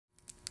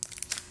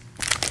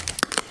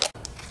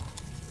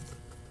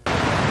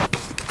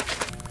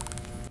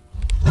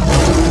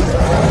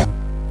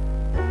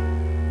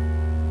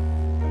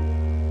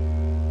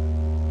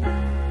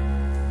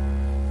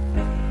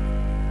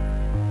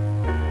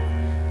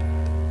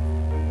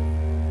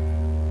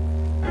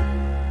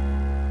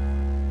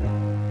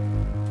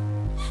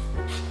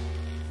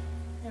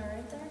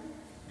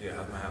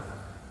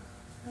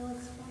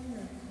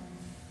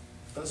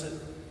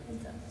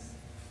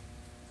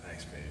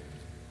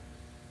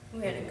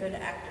We had a good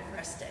active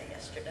rest day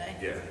yesterday.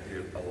 Yeah,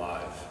 you're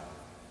alive.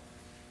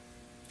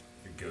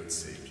 Your goat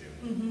saved you.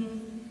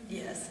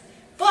 Yes.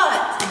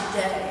 But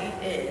today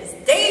is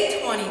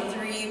day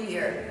 23. We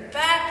are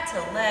back to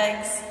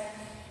legs,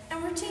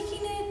 and we're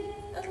taking it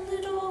a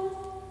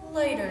little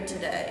lighter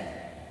today.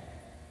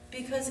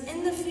 Because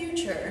in the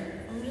future,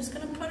 I'm just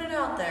going to put it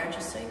out there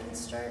just so you can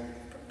start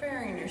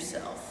preparing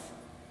yourself.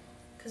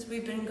 Because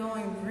we've been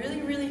going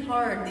really, really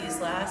hard these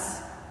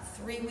last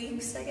 3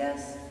 weeks, I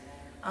guess,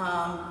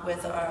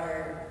 with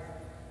our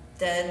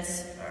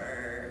deads,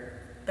 our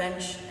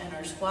bench, and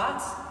our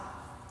squats.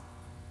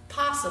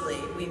 Possibly,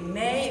 we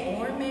may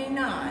or may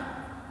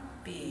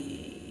not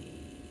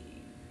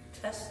be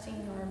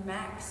testing our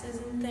maxes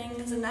and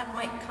things, and that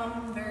might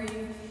come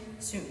very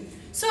soon.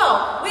 So,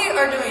 we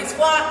are doing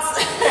squats,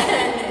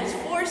 and it's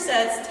 4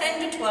 sets,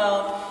 10 to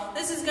 12.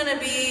 This is going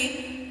to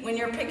be, when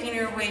you're picking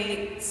your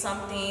weight,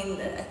 something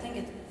that I think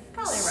it's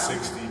probably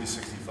around 60 to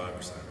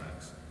 65%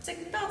 max.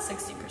 About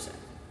 60%.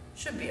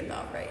 Should be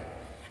about right.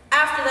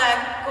 After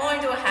that,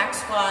 going to a hack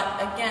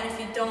squat. Again, if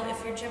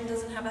your gym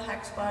doesn't have a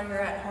hack squat,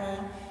 you're at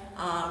home,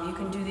 you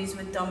can do these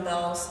with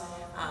dumbbells.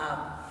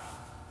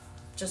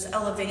 Just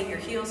elevate your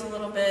heels a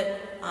little bit,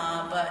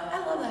 but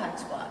I love the hack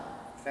squat.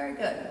 Very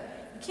good.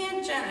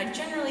 I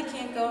generally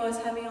can't go as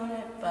heavy on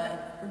it,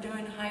 but we're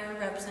doing higher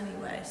reps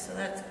anyway, so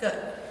that's good.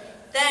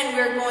 Then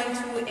we're going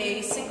to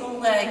a single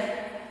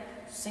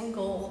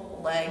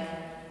leg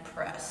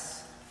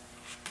press.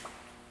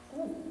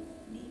 Ooh,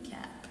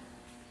 kneecap.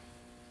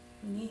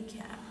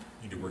 Kneecap.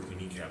 You need to work your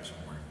kneecap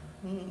somewhere.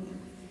 Okay.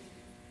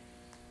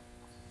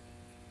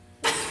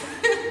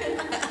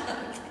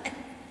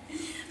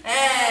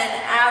 And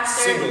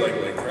after single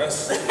leg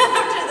press.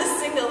 After the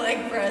single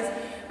leg press,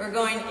 we're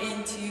going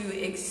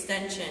into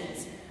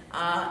extensions.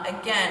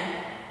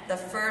 Again, the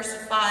first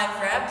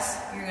 5 reps,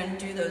 you're going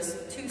to do those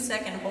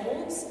 2-second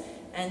holds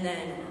and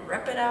then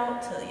rep it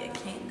out till you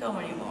can't go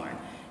anymore.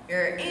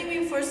 You're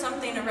aiming for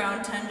something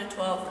around 10 to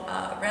 12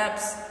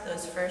 reps,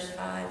 those first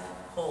 5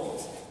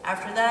 holds.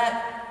 After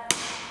that,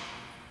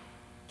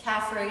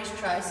 calf raise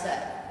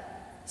tricep.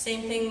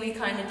 Same thing we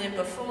kind of did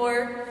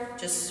before,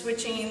 just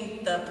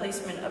switching the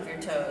placement of your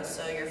toes,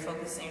 so you're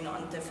focusing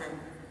on different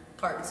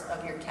parts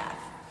of your calf.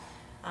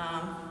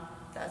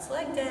 That's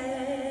leg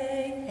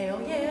day.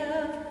 Hell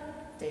yeah.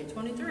 Day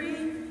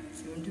 23,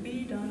 soon to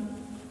be done.